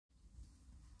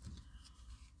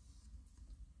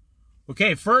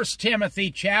Okay, 1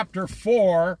 Timothy chapter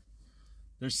 4.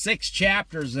 There's 6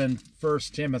 chapters in 1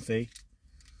 Timothy.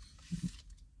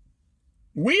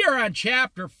 We are on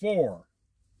chapter 4.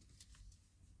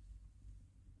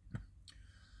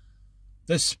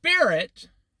 The Spirit,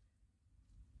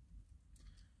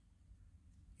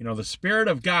 the Spirit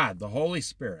of God, the Holy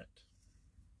Spirit.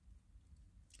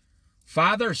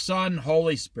 Father, Son,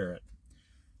 Holy Spirit.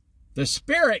 The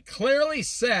Spirit clearly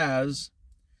says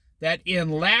that in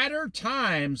latter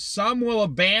times some will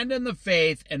abandon the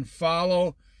faith and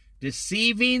follow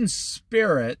deceiving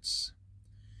spirits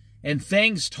and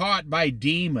things taught by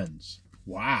demons.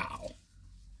 Wow.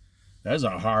 That's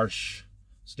a harsh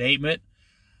statement.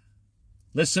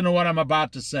 Listen to what I'm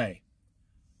about to say.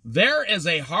 There is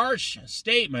a harsh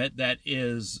statement that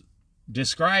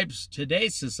describes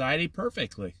today's society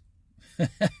perfectly.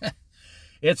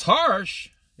 It's harsh.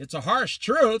 It's a harsh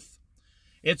truth.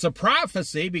 It's a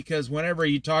prophecy, because whenever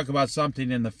you talk about something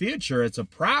in the future, it's a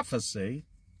prophecy.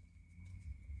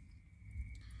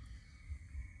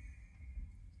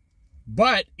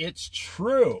 But it's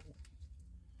true.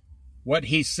 What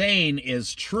he's saying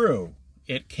is true.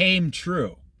 It came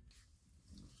true.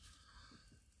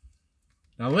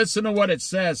 Now listen to what it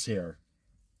says here.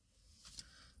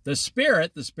 The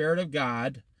Spirit of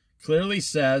God, clearly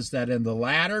says that in the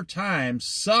latter times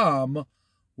some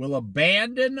will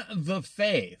abandon the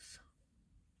faith.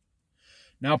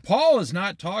 Now, Paul is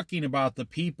not talking about the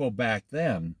people back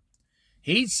then.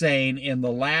 He's saying in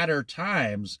the latter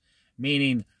times,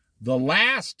 meaning the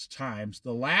last times,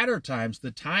 the latter times, the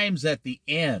times at the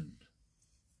end.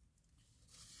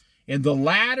 In the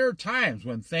latter times,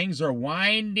 when things are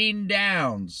winding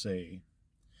down, see,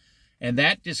 and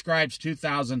that describes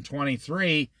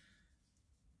 2023.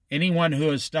 Anyone who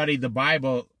has studied the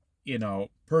Bible,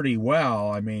 pretty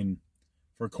well,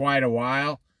 for quite a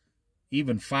while,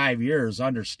 even 5 years,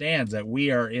 understands that we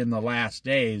are in the last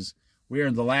days. We are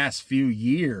in the last few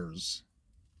years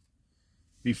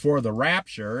before the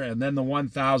rapture, and then the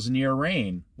 1,000-year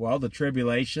reign. Well, the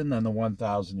tribulation, then the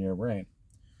 1,000-year reign.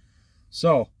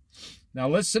 So, now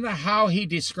listen to how he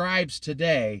describes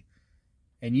today,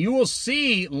 and you will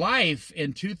see life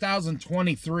in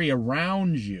 2023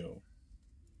 around you.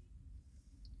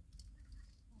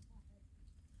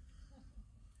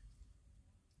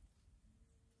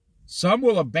 Some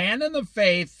will abandon the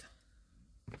faith.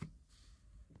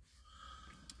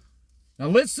 Now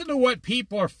listen to what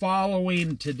people are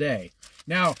following today.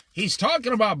 Now, he's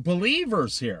talking about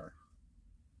believers here.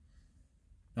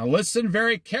 Now listen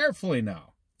very carefully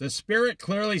now. The Spirit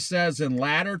clearly says in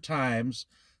latter times,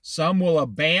 some will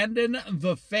abandon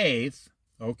the faith.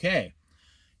 Okay.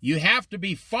 You have to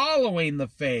be following the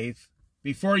faith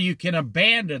before you can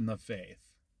abandon the faith.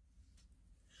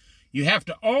 You have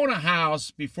to own a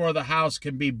house before the house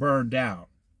can be burned down.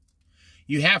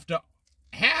 You have to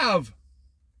have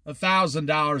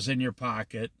 $1,000 in your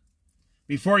pocket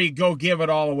before you go give it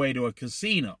all away to a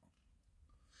casino.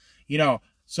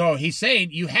 So he's saying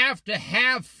you have to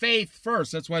have faith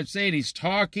first. That's why I'm saying he's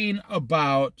talking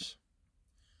about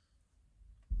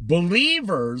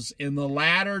believers in the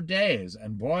latter days.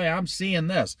 And boy, I'm seeing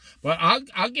this. But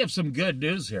I'll give some good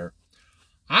news here.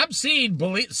 I'm seeing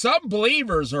some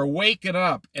believers are waking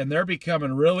up and they're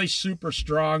becoming really super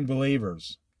strong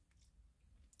believers.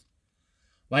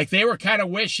 Like they were kind of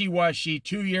wishy-washy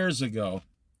 2 years ago.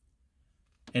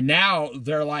 And now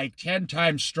they're like 10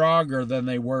 times stronger than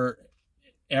they were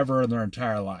ever in their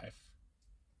entire life.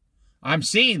 I'm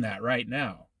seeing that right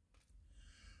now.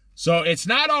 So it's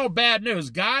not all bad news.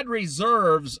 God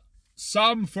reserves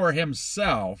some for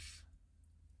himself.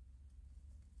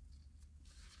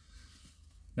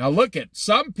 Now look at,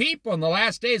 some people in the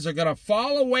last days are going to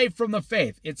fall away from the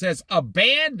faith. It says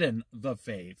abandon the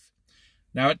faith.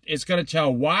 Now it's going to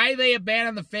tell why they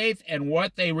abandon the faith and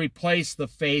what they replace the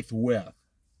faith with.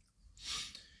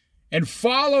 And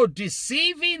follow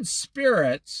deceiving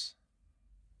spirits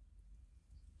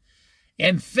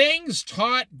and things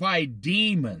taught by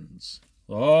demons.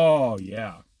 Oh,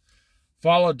 yeah.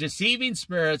 Follow deceiving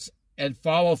spirits and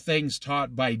follow things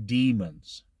taught by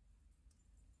demons.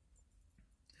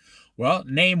 Well,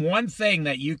 name one thing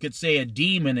that you could say a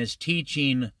demon is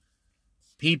teaching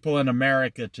people in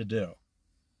America to do.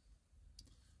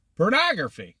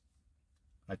 Pornography.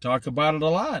 I talk about it a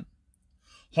lot.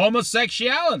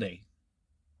 Homosexuality.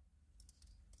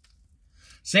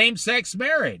 Same-sex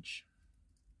marriage.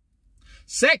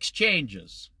 Sex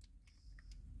changes.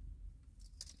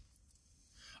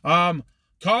 Telling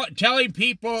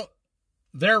people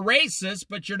they're racist,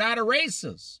 but you're not a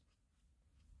racist.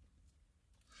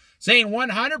 Saying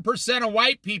 100% of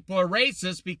white people are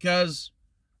racist because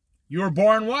you were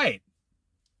born white.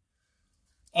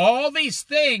 All these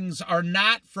things are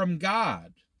not from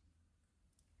God.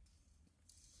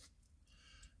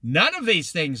 None of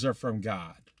these things are from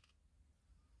God.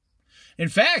 In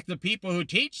fact, the people who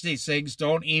teach these things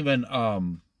don't even,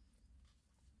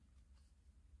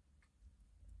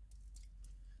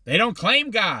 they don't claim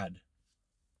God.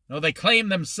 No, they claim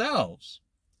themselves.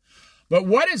 But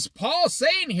what is Paul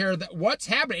saying here? That what's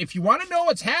happening? If you want to know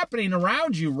what's happening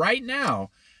around you right now,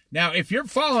 if you're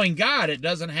following God, it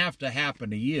doesn't have to happen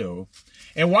to you.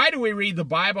 And why do we read the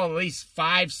Bible at least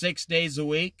 5-6 days a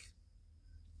week?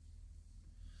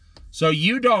 So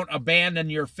you don't abandon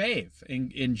your faith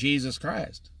in Jesus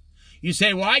Christ. You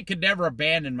say, well, I could never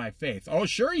abandon my faith. Oh,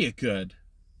 sure you could.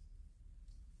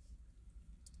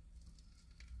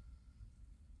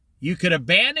 You could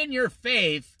abandon your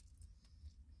faith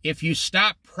if you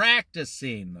stop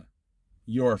practicing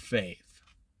your faith.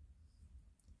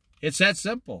 It's that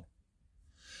simple.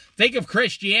 Think of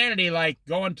Christianity like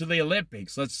going to the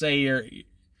Olympics. Let's say you're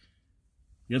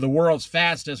the world's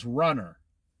fastest runner.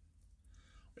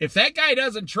 If that guy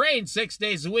doesn't train 6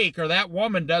 days a week, or that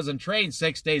woman doesn't train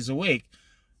 6 days a week,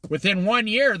 within 1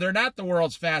 year, they're not the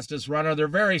world's fastest runner. They're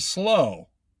very slow.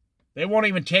 They won't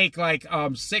even take like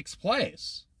 6th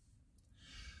place.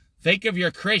 Think of your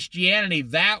Christianity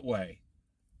that way.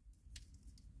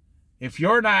 If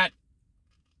you're not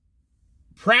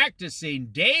practicing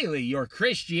daily your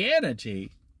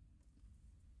Christianity,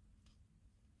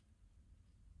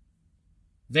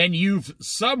 then you've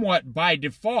somewhat by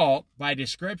default, by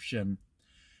description,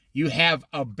 you have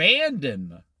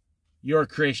abandoned your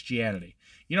Christianity.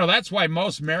 You know, that's why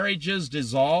most marriages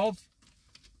dissolve.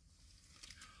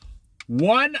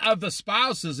 One of the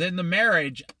spouses in the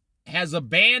marriage has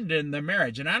abandoned the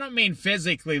marriage. And I don't mean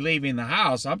physically leaving the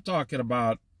house. I'm talking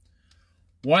about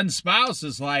one spouse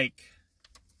is like,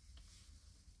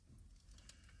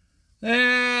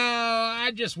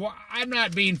 I'm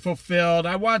not being fulfilled.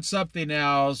 I want something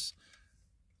else.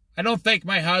 I don't think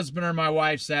my husband or my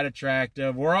wife's that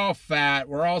attractive. We're all fat.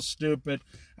 We're all stupid.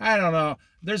 I don't know.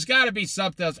 There's got to be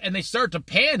something else. And they start to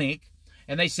panic,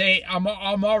 and they say, I'm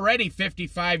already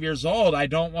 55 years old. I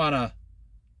don't want to.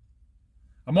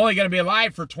 I'm only going to be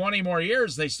alive for 20 more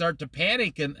years. They start to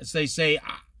panic, and they say,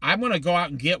 I'm going to go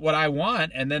out and get what I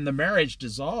want, and then the marriage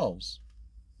dissolves.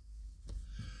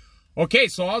 Okay,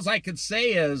 so all I can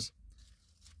say is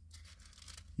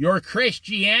your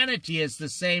Christianity is the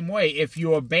same way. If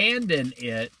you abandon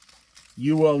it,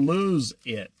 you will lose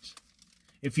it.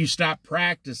 If you stop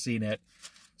practicing it.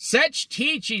 Such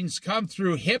teachings come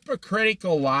through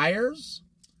hypocritical liars.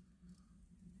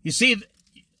 You see,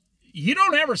 you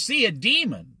don't ever see a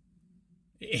demon.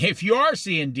 If you are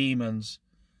seeing demons,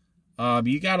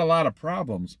 you got a lot of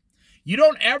problems. You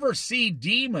don't ever see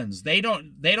demons. They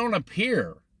don't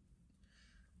appear.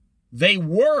 They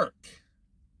work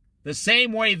the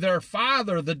same way their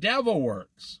father, the devil,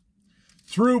 works.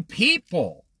 Through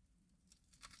people.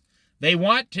 They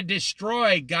want to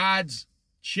destroy God's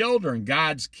children,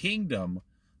 God's kingdom,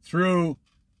 through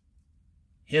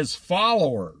his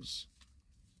followers.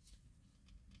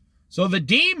 So the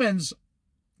demons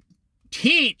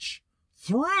teach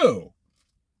through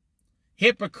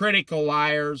hypocritical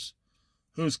liars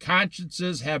whose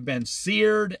consciences have been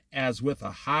seared as with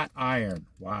a hot iron.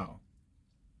 Wow.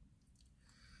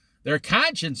 Their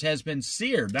conscience has been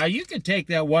seared. Now, you could take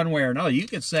that one way or another. You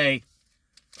could say,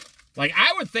 like,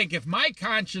 I would think if my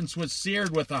conscience was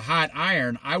seared with a hot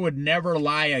iron, I would never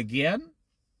lie again.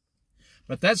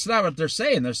 But that's not what they're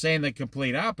saying. They're saying the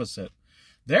complete opposite.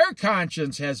 Their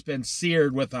conscience has been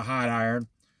seared with a hot iron,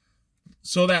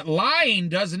 so that lying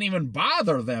doesn't even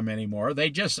bother them anymore. They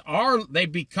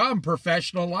become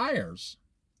professional liars.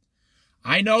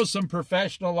 I know some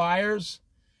professional liars,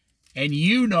 and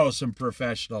you know some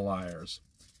professional liars.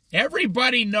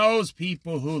 Everybody knows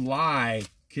people who lie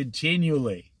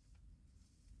continually.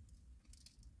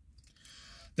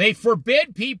 They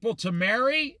forbid people to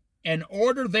marry and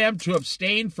order them to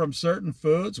abstain from certain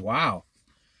foods. Wow.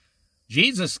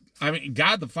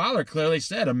 God the Father clearly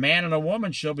said, a man and a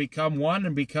woman shall become one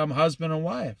and become husband and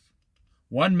wife.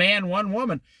 One man, one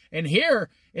woman. And here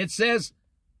it says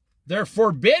they're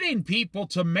forbidding people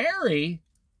to marry,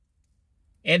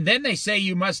 and then they say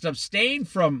you must abstain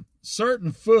from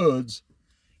certain foods.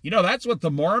 You know, that's what the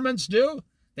Mormons do.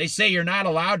 They say you're not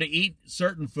allowed to eat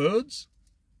certain foods.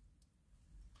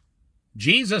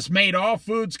 Jesus made all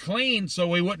foods clean so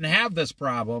we wouldn't have this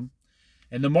problem.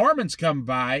 And the Mormons come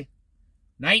by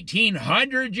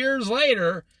 1900 years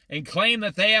later and claim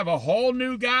that they have a whole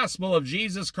new gospel of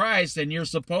Jesus Christ, and you're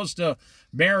supposed to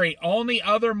marry only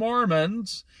other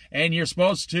Mormons, and you're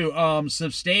supposed to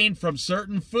abstain from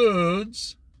certain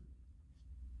foods.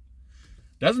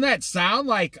 Doesn't that sound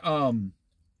like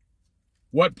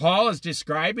what Paul is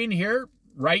describing here,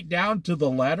 right down to the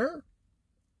letter?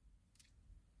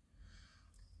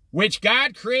 Which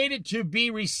God created to be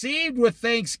received with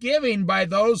thanksgiving by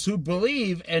those who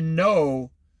believe and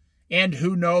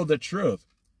who know the truth.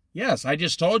 Yes, I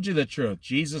just told you the truth.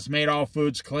 Jesus made all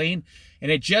foods clean,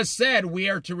 and it just said we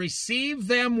are to receive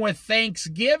them with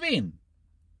thanksgiving.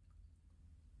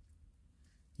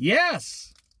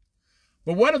 Yes.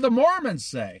 But what do the Mormons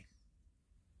say?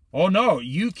 Oh no,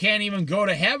 you can't even go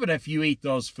to heaven if you eat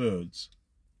those foods.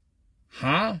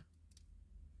 Huh?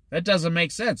 That doesn't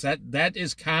make sense. That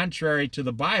is contrary to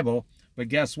the Bible, but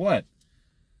guess what?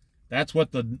 That's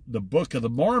what the Book of the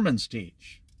Mormons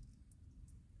teach.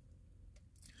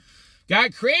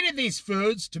 God created these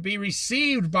foods to be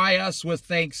received by us with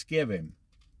thanksgiving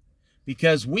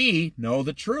because we know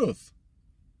the truth.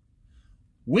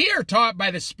 We are taught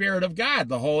by the Spirit of God,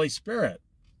 the Holy Spirit,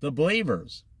 the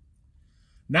believers.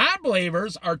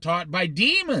 Non-believers are taught by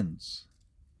demons.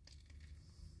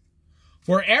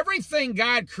 For everything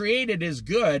God created is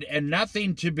good, and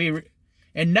nothing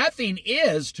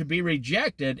is to be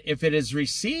rejected if it is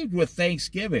received with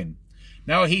thanksgiving.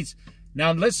 Now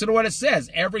listen to what it says.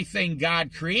 Everything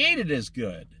God created is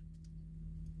good.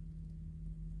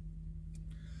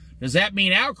 Does that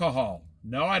mean alcohol?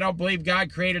 No, I don't believe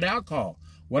God created alcohol.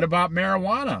 What about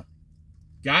marijuana?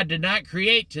 God did not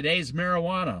create today's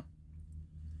marijuana.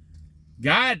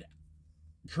 God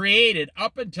created,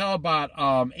 up until about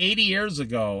 80 years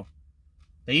ago,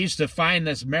 they used to find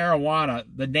this marijuana,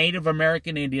 the Native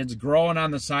American Indians, growing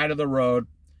on the side of the road,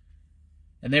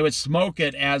 and they would smoke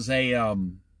it as a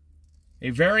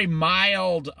very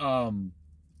mild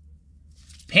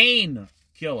pain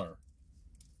killer.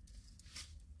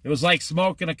 It was like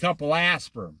smoking a couple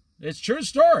aspirin. It's a true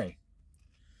story.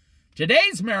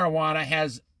 Today's marijuana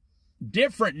has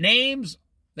different names.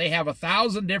 They have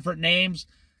 1,000 different names.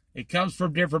 It comes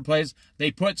from different places. They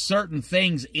put certain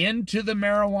things into the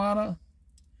marijuana.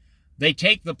 They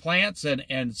take the plants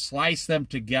and slice them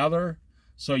together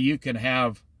so you can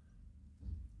have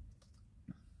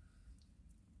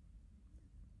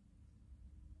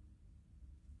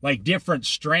like different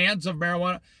strands of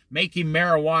marijuana, making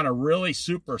marijuana really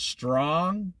super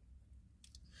strong.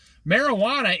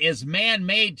 Marijuana is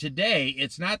man-made today.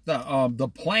 It's not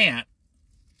the plant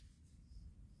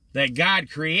that God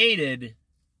created.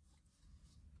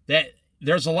 That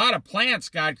there's a lot of plants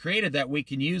God created that we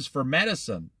can use for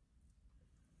medicine.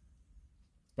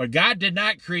 But God did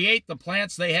not create the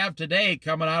plants they have today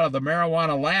coming out of the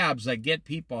marijuana labs that get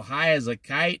people high as a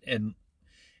kite and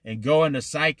go into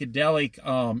psychedelic,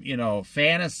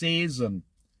 fantasies. And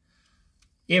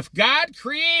if God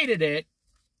created it,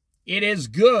 it is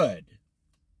good.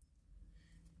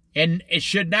 And it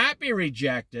should not be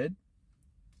rejected.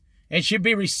 It should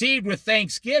be received with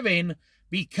thanksgiving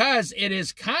because it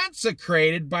is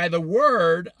consecrated by the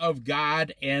word of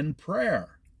God and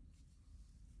prayer.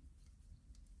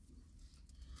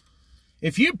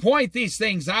 If you point these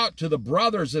things out to the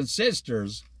brothers and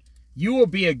sisters, you will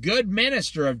be a good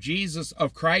minister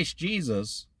of Christ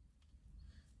Jesus,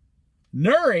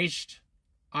 nourished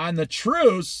on the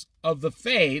truths of the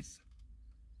faith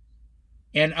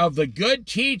and of the good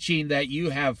teaching that you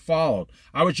have followed.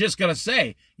 I was just going to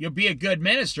say, you'll be a good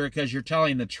minister because you're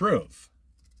telling the truth.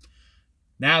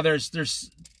 Now,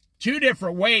 there's two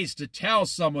different ways to tell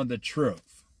someone the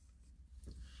truth.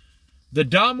 The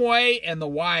dumb way and the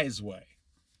wise way.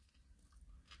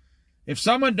 If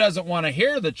someone doesn't want to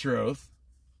hear the truth,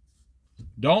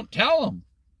 don't tell them.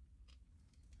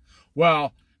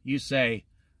 Well, you say,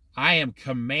 I am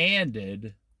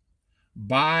commanded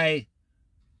by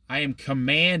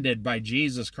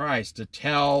Jesus Christ to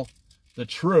tell the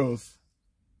truth,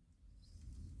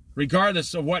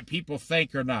 regardless of what people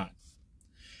think or not.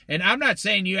 And I'm not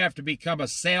saying you have to become a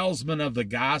salesman of the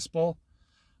gospel,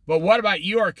 but what about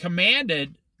you are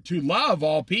commanded to love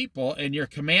all people, and you're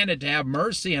commanded to have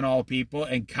mercy on all people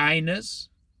and kindness.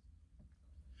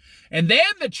 And then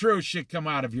the truth should come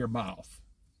out of your mouth.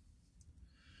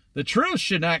 The truth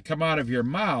should not come out of your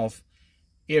mouth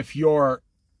if you're,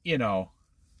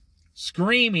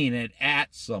 screaming it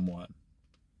at someone.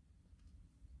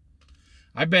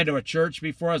 I've been to a church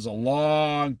before. It was a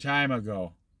long time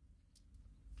ago.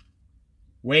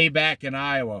 Way back in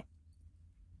Iowa.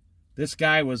 This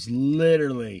guy was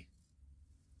literally...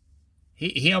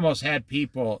 He almost had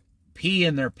people pee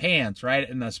in their pants, right?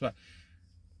 In the spot.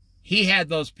 He had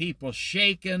those people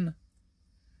shaken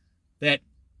that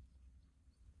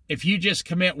if you just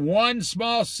commit one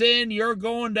small sin, you're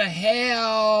going to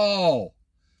hell.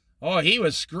 Oh, he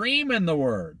was screaming the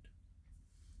word.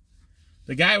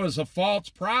 The guy was a false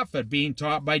prophet being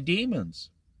taught by demons.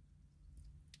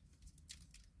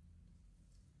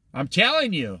 I'm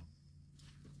telling you.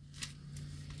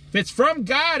 If it's from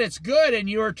God, it's good, and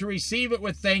you are to receive it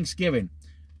with thanksgiving.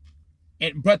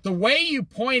 But the way you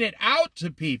point it out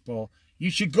to people, you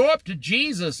should go up to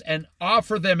Jesus and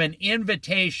offer them an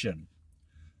invitation.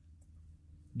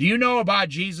 Do you know about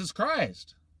Jesus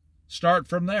Christ? Start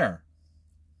from there.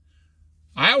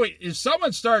 If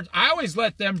someone starts, I always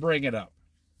let them bring it up.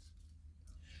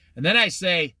 And then I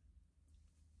say,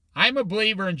 I'm a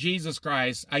believer in Jesus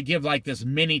Christ. I give like this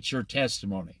miniature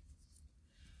testimony.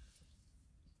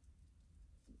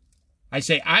 I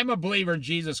say, I'm a believer in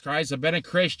Jesus Christ. I've been a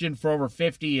Christian for over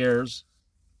 50 years.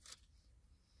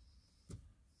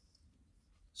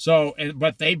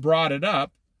 But they brought it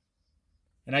up.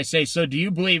 And I say, so do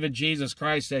you believe in Jesus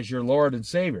Christ as your Lord and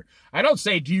Savior? I don't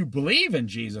say, do you believe in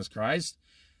Jesus Christ?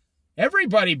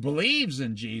 Everybody believes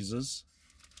in Jesus.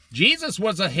 Jesus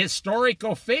was a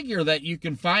historical figure that you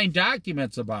can find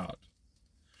documents about.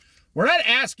 We're not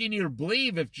asking you to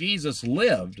believe if Jesus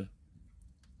lived.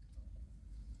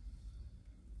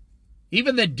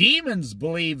 Even the demons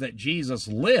believe that Jesus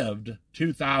lived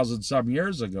 2,000 some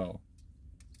years ago.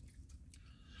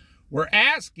 We're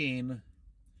asking,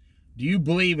 do you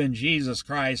believe in Jesus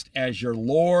Christ as your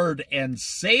Lord and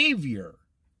Savior?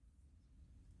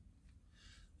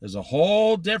 There's a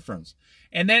whole difference.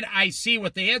 And then I see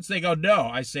what they answer. They go, no.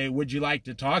 I say, would you like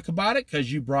to talk about it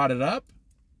because you brought it up?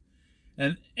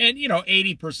 And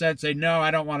 80% say, no,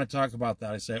 I don't want to talk about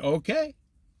that. I say, okay.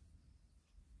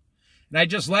 And I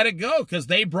just let it go because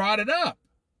they brought it up.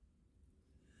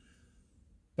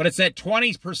 But it's at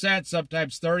 20%,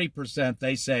 sometimes 30%,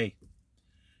 they say,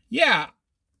 yeah,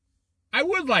 I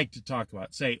would like to talk about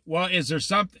it. Say, well, is there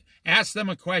something? Ask them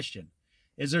a question.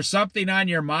 Is there something on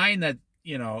your mind that,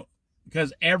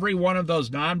 because every one of those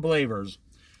non-believers,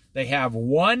 they have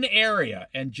one area,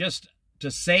 and just to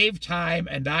save time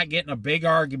and not get in a big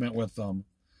argument with them,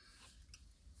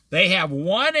 they have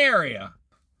one area,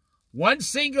 one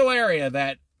single area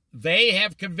that they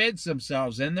have convinced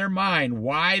themselves in their mind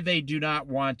why they do not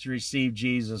want to receive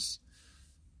Jesus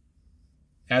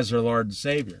as their Lord and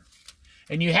Savior.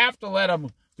 And you have to let them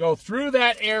go through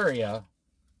that area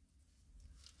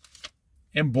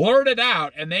and blurt it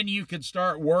out, and then you can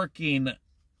start working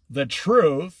the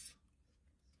truth.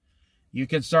 You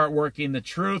can start working the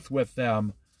truth with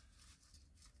them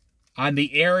on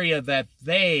the area that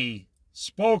they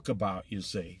spoke about, you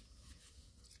see.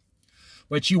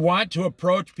 But you want to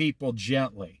approach people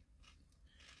gently.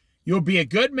 You'll be a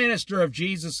good minister of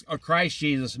Jesus, of Christ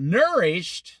Jesus,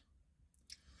 nourished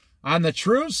on the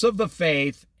truths of the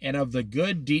faith and of the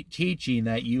good teaching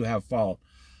that you have followed.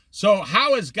 So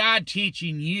how is God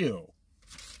teaching you?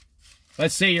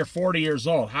 Let's say you're 40 years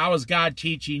old. How is God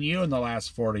teaching you in the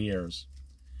last 40 years?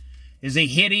 Is he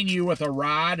hitting you with a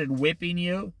rod and whipping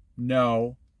you?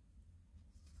 No.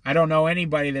 I don't know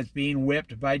anybody that's being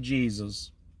whipped by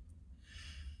Jesus.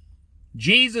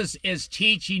 Jesus is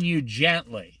teaching you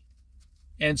gently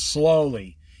and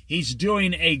slowly. He's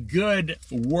doing a good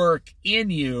work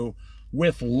in you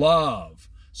with love.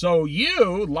 So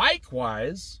you,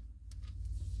 likewise,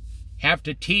 have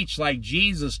to teach like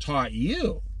Jesus taught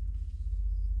you.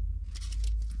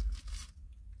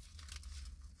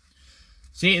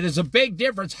 See, there's a big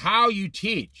difference how you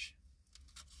teach.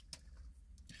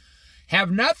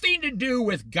 Have nothing to do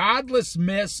with godless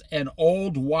myths and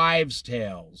old wives'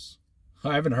 tales.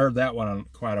 I haven't heard that one in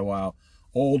quite a while.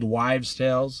 Old wives'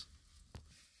 tales.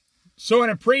 So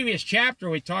in a previous chapter,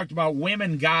 we talked about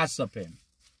women gossiping.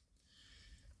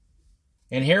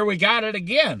 And here we got it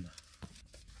again.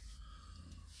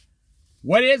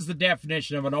 What is the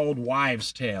definition of an old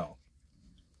wives' tale?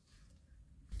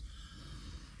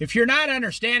 If you're not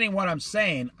understanding what I'm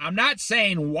saying, I'm not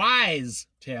saying wise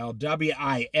tale,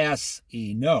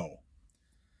 W-I-S-E, no.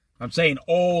 I'm saying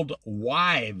old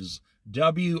wives,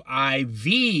 W-I-V-E-S.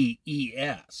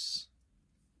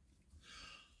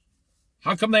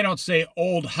 How come they don't say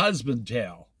old husband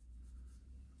tale?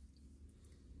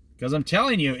 Because I'm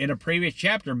telling you, in a previous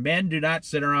chapter, men do not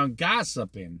sit around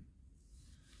gossiping.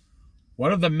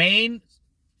 One of the main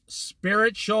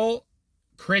spiritual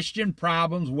Christian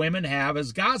problems women have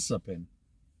is gossiping.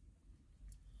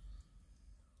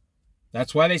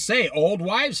 That's why they say old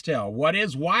wives' tale. What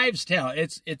is wives' tale?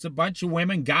 It's a bunch of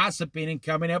women gossiping and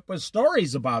coming up with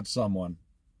stories about someone.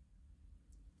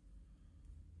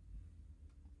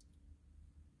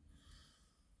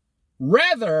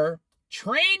 Rather,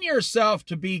 train yourself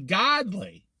to be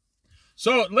godly.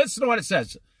 So listen to what it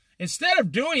says. Instead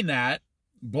of doing that,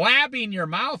 blabbing your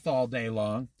mouth all day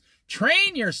long,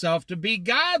 train yourself to be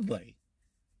godly.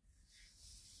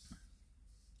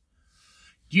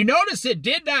 Do you notice it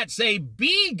did not say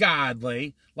be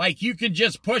godly, like you can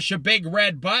just push a big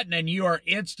red button and you are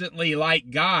instantly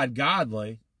like God,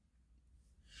 godly.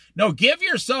 No, give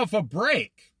yourself a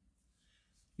break.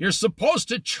 You're supposed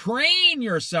to train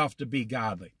yourself to be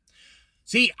godly.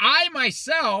 See, I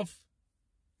myself,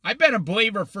 I've been a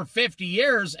believer for 50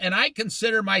 years, and I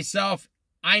consider myself,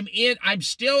 I'm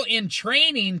still in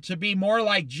training to be more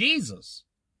like Jesus.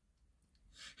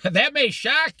 That may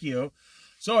shock you.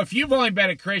 So if you've only been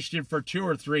a Christian for 2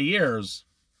 or 3 years,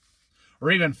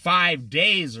 or even 5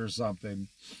 days or something,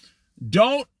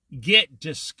 don't get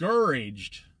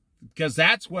discouraged, because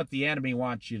that's what the enemy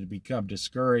wants you to become,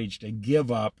 discouraged and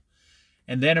give up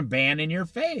and then abandon your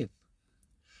faith.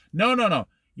 No, no, no.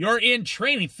 You're in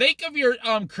training. Think of your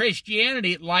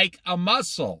Christianity like a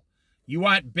muscle. You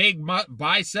want big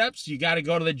biceps? You got to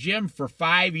go to the gym for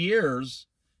 5 years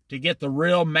to get the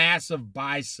real massive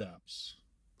biceps.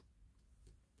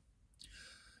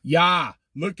 Yeah,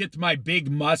 look at my big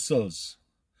muscles.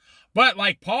 But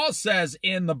like Paul says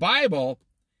in the Bible,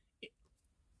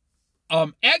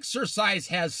 exercise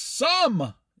has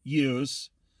some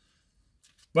use,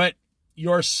 but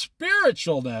your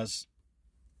spiritualness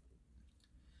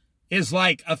is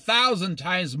like 1,000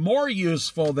 times more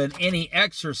useful than any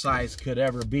exercise could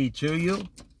ever be to you.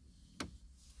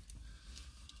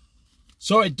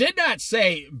 So it did not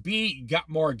say be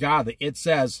more godly. It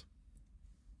says,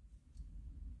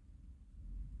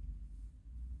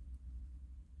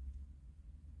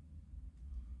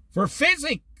 for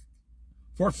physical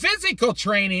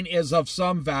training is of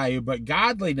some value, but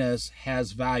godliness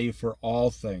has value for all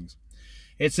things.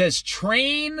 It says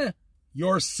train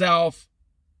yourself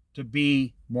to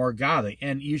be more godly.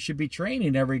 And you should be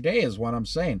training every day is what I'm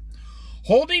saying.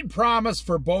 Holding promise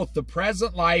for both the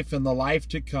present life and the life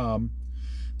to come.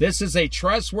 This is a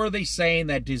trustworthy saying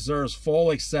that deserves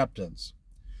full acceptance.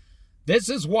 This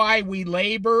is why we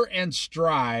labor and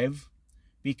strive,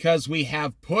 because we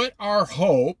have put our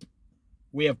hope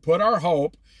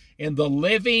in the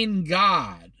living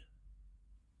God.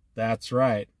 That's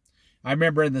right. I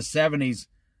remember in the 70s,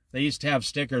 they used to have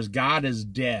stickers, God is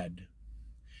dead.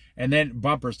 And then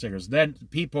bumper stickers. Then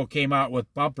people came out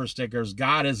with bumper stickers,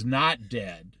 God is not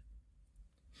dead.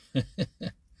 But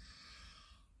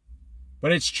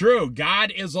it's true.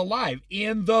 God is alive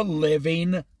in the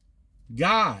living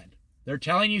God. They're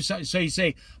telling you something. So you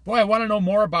say, boy, I want to know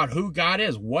more about who God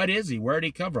is. What is he? Where did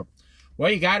he come from? Well,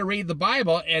 you got to read the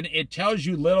Bible, and it tells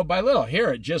you little by little.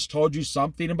 Here, it just told you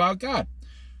something about God.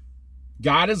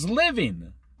 God is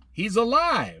living. He's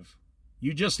alive.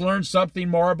 You just learned something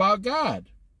more about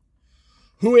God,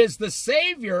 who is the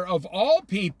Savior of all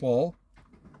people,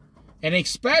 and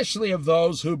especially of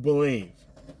those who believe.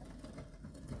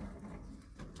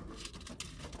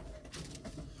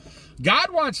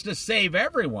 God wants to save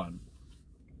everyone,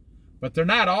 but they're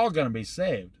not all going to be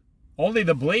saved. Only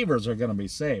the believers are going to be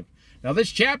saved. Now, this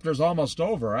chapter is almost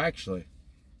over, actually.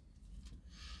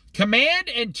 Command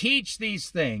and teach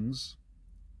these things.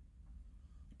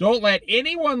 Don't let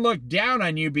anyone look down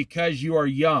on you because you are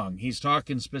young. He's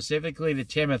talking specifically to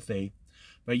Timothy,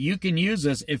 but you can use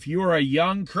this if you are a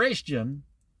young Christian.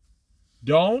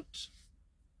 Don't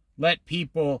let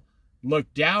people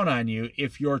look down on you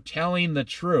if you're telling the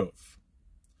truth.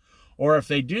 Or if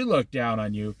they do look down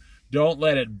on you, don't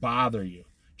let it bother you.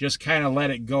 Just kind of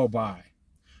let it go by.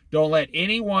 Don't let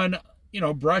anyone,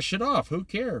 brush it off. Who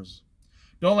cares?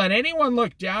 Don't let anyone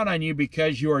look down on you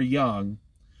because you are young,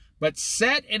 but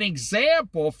set an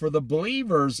example for the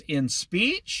believers in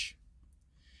speech,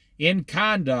 in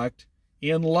conduct,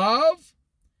 in love,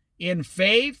 in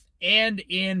faith, and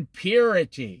in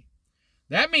purity.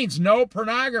 That means no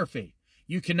pornography.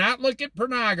 You cannot look at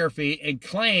pornography and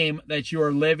claim that you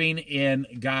are living in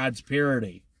God's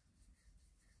purity.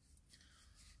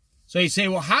 So you say,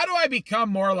 well, how do I become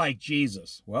more like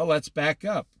Jesus? Well, let's back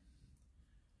up.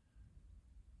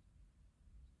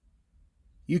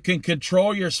 You can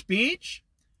control your speech,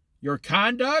 your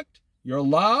conduct, your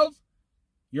love,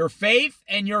 your faith,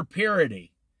 and your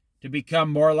purity to become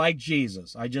more like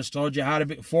Jesus. I just told you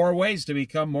 4 ways to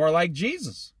become more like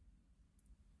Jesus.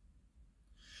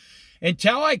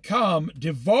 Until I come,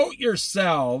 devote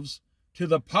yourselves to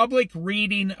the public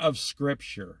reading of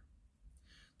Scripture.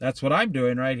 That's what I'm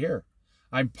doing right here.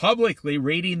 I'm publicly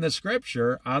reading the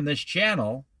Scripture on this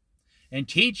channel and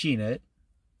teaching it.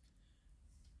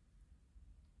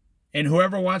 And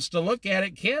whoever wants to look at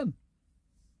it can.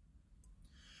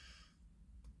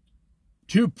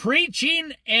 To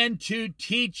preaching and to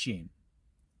teaching.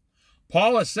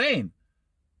 Paul is saying,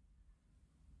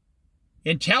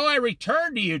 until I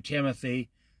return to you, Timothy,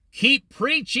 keep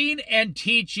preaching and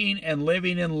teaching and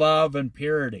living in love and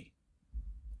purity.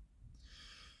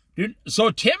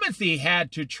 So Timothy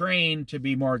had to train to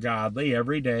be more godly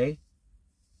every day.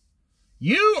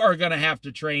 You are going to have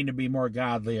to train to be more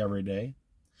godly every day.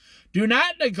 Do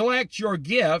not neglect your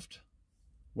gift.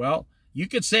 Well, you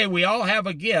could say we all have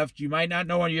a gift. You might not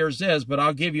know what yours is, but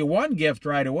I'll give you one gift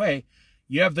right away.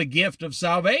 You have the gift of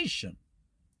salvation.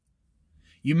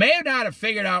 You may not have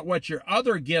figured out what your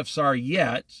other gifts are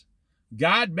yet.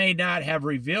 God may not have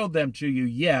revealed them to you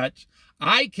yet.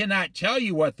 I cannot tell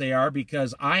you what they are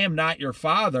because I am not your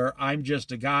father. I'm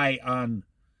just a guy on,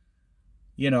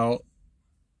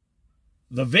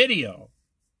 the video.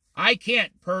 I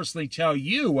can't personally tell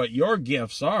you what your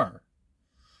gifts are.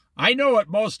 I know what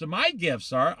most of my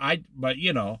gifts are, but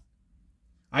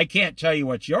I can't tell you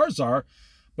what yours are,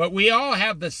 but we all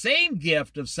have the same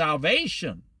gift of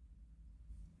salvation.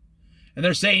 And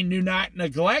they're saying do not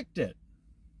neglect it.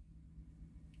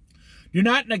 Do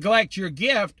not neglect your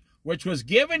gift, which was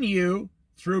given you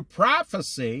through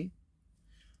prophecy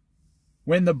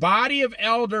when the body of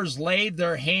elders laid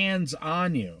their hands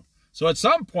on you. So at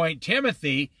some point,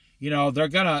 Timothy, they're going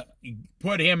to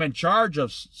put him in charge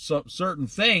of certain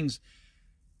things,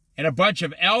 and a bunch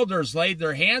of elders laid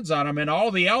their hands on him, and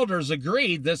all the elders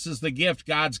agreed this is the gift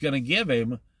God's going to give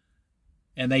him.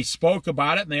 And they spoke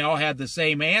about it, and they all had the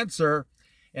same answer.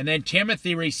 And then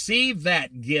Timothy received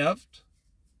that gift.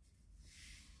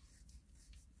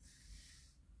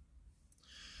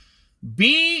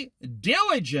 Be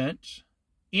diligent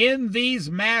in these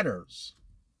matters.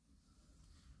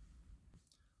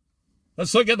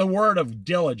 Let's look at the word of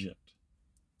diligent.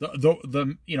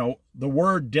 The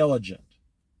word diligent.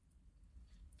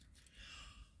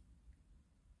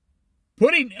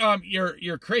 Putting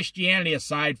your Christianity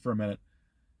aside for a minute,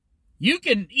 you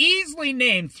can easily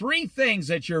name 3 things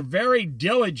that you're very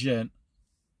diligent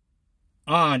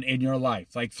on in your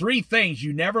life. Like 3 things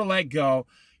you never let go.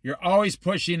 You're always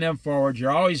pushing them forward.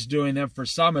 You're always doing them. For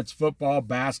some, it's football,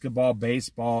 basketball,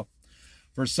 baseball.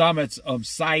 For some, it's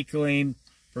cycling.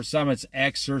 For some, it's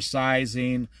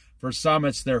exercising. For some,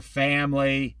 it's their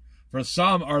family. For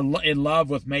some are in love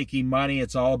with making money.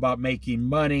 It's all about making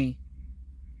money.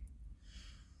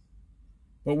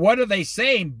 But what are they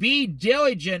saying? Be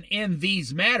diligent in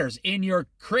these matters. In your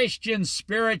Christian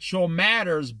spiritual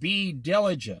matters, be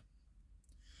diligent.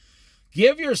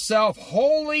 Give yourself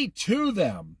wholly to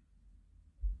them.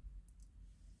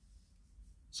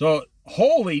 So,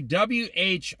 holy,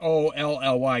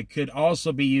 W-H-O-L-L-Y, could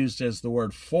also be used as the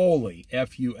word fully,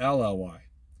 F-U-L-L-Y.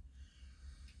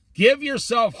 Give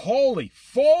yourself wholly,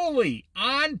 fully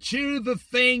unto the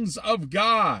things of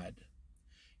God.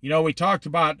 We talked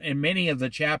about in many of the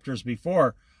chapters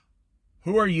before,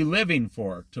 who are you living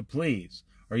for to please?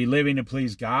 Are you living to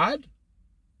please God?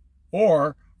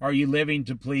 Or are you living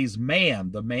to please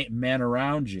man, the men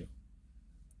around you?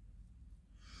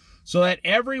 So that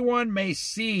everyone may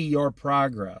see your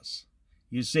progress.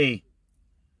 You see,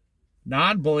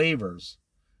 non-believers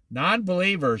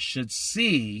should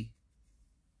see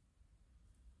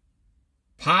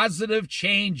positive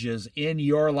changes in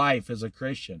your life as a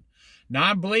Christian.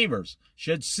 Non-believers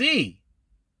should see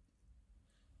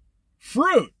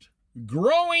fruit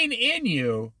growing in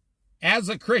you as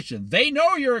a Christian. They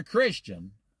know you're a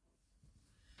Christian,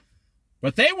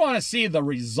 but they want to see the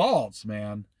results,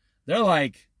 man. They're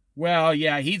like, well,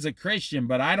 yeah, he's a Christian,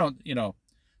 but I don't,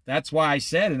 that's why I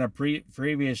said in a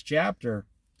previous chapter,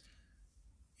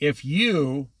 if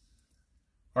you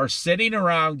are sitting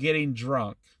around getting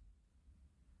drunk,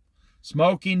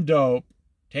 smoking dope,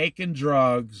 taking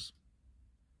drugs,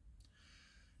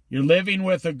 you're living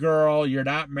with a girl, you're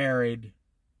not married,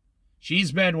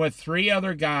 she's been with 3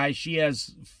 other guys, she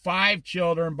has 5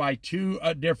 children by 2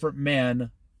 different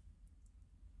men,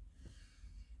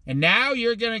 and now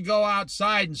you're going to go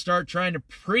outside and start trying to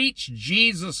preach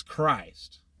Jesus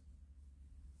Christ.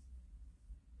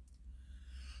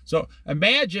 So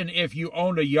imagine if you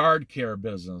owned a yard care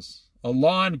business, a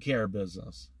lawn care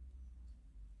business.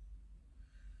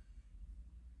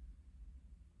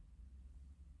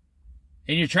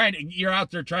 And you're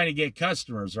out there trying to get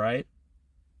customers, right?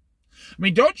 I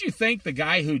mean, don't you think the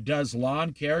guy who does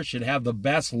lawn care should have the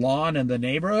best lawn in the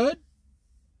neighborhood?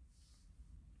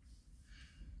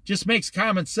 Just makes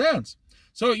common sense.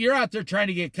 So you're out there trying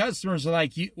to get customers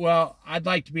like, well, I'd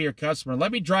like to be your customer.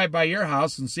 Let me drive by your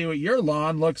house and see what your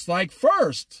lawn looks like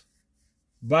first,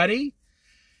 buddy.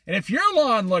 And if your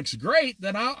lawn looks great,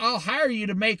 then I'll hire you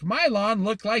to make my lawn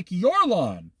look like your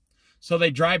lawn. So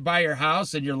they drive by your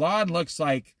house and your lawn looks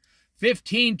like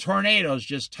 15 tornadoes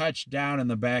just touched down in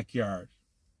the backyard.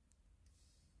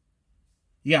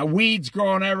 You got weeds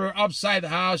growing everywhere upside the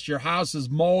house. Your house is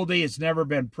moldy. It's never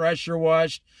been pressure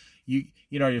washed.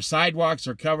 Your sidewalks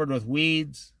are covered with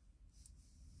weeds.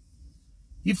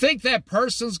 You think that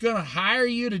person's going to hire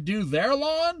you to do their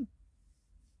lawn?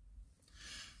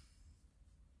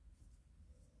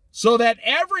 So that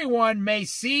everyone may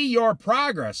see your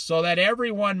progress. So that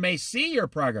everyone may see your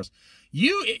progress.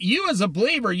 You as a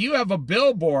believer, you have a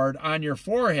billboard on your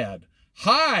forehead.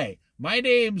 Hi, my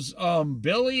name's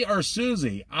Billy or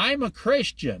Susie. I'm a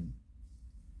Christian.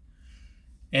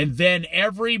 And then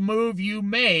every move you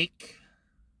make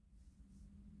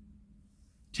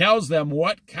tells them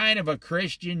what kind of a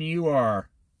Christian you are.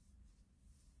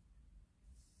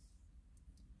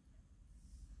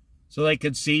 So they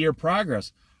can see your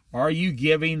progress. Are you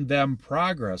giving them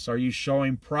progress? Are you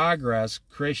showing progress,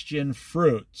 Christian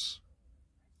fruits?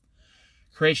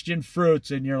 Christian fruits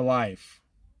in your life.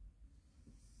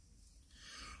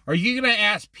 Are you going to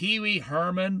ask Pee Wee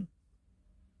Herman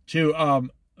to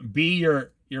be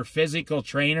your physical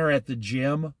trainer at the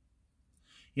gym?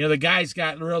 You know, the guy's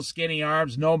got real skinny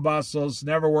arms, no muscles,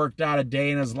 never worked out a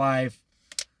day in his life.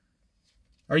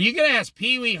 Are you going to ask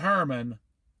Pee Wee Herman?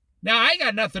 Now, I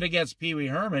got nothing against Pee Wee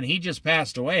Herman. He just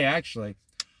passed away, actually.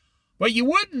 But you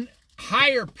wouldn't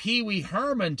hire Pee Wee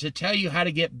Herman to tell you how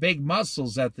to get big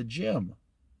muscles at the gym.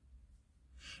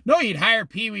 No, you'd hire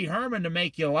Pee Wee Herman to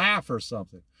make you laugh or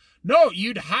something. No,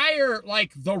 you'd hire,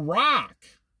 like, The Rock.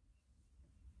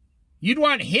 You'd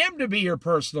want him to be your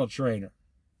personal trainer.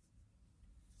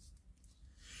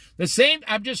 The same,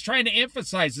 I'm just trying to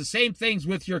emphasize the same things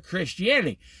with your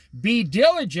Christianity. Be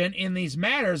diligent in these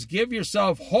matters. Give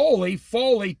yourself wholly,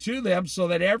 fully to them so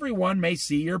that everyone may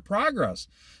see your progress.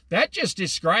 That just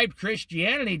described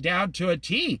Christianity down to a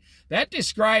T. That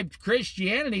described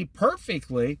Christianity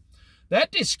perfectly.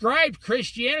 That described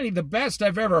Christianity the best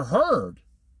I've ever heard.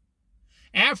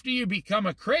 After you become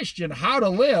a Christian, how to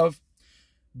live.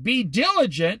 Be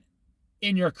diligent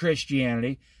in your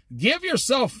Christianity. Give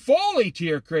yourself fully to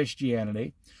your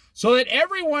Christianity so that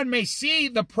everyone may see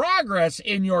the progress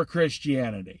in your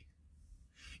Christianity.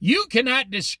 You cannot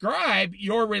describe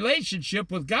your relationship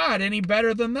with God any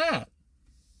better than that.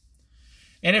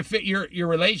 And if your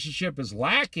relationship is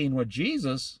lacking with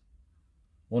Jesus,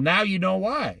 well, now you know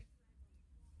why.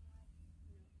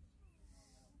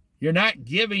 You're not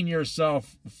giving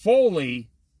yourself fully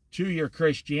to your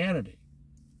Christianity.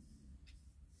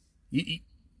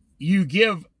 You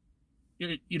give,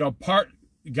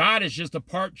 God is just a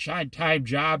part-time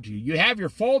job to you. You have your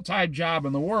full-time job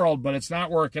in the world, but it's not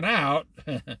working out.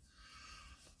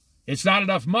 It's not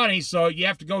enough money, so you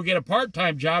have to go get a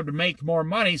part-time job to make more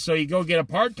money. So you go get a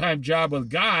part-time job with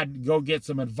God, go get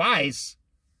some advice.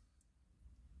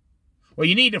 Well,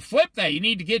 you need to flip that. You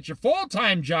need to get your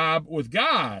full-time job with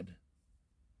God.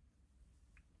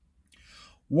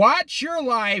 Watch your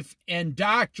life and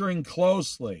doctrine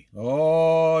closely.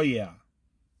 Oh, yeah.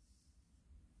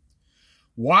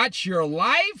 Watch your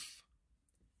life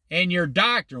and your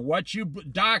doctrine.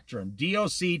 Doctrine,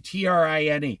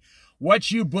 D-O-C-T-R-I-N-E. What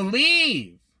you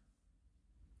believe.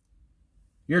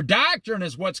 Your doctrine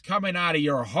is what's coming out of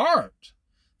your heart.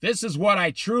 This is what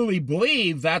I truly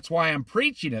believe. That's why I'm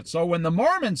preaching it. So when the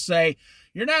Mormons say,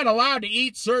 you're not allowed to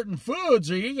eat certain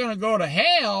foods or you're going to go to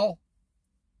hell,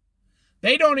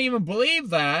 they don't even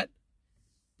believe that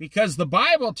because the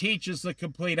Bible teaches the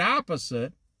complete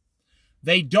opposite.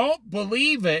 They don't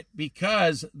believe it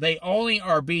because they only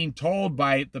are being told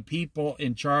by the people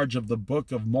in charge of the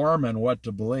Book of Mormon what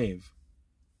to believe.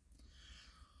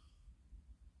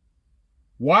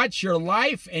 Watch your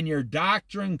life and your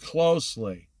doctrine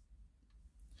closely.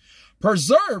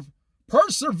 Persevere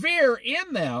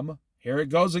in them. Here it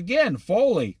goes again,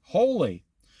 fully, wholly.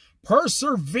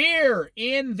 Persevere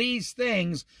in these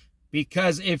things,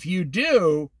 because if you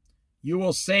do, you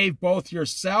will save both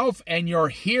yourself and your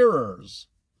hearers.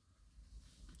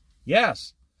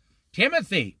 Yes,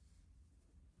 Timothy,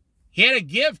 he had a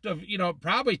gift of,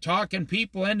 probably talking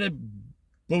people into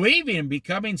believing and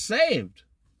becoming saved.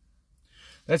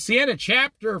 That's the end of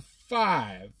chapter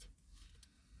 5.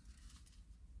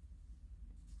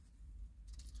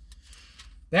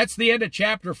 That's the end of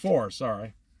chapter 4,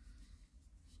 sorry.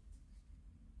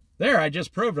 There, I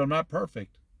just proved I'm not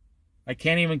perfect. I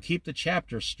can't even keep the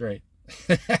chapters straight.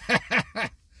 I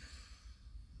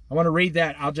want to read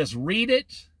that. I'll just read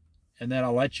it, and then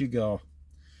I'll let you go.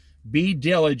 Be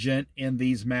diligent in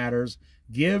these matters.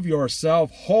 Give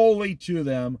yourself wholly to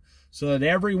them, so that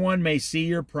everyone may see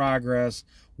your progress.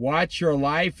 Watch your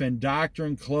life and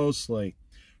doctrine closely.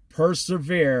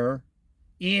 Persevere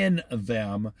in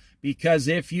them, because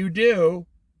if you do,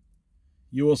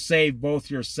 you will save both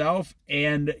yourself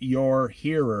and your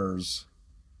hearers,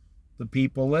 the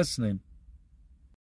people listening.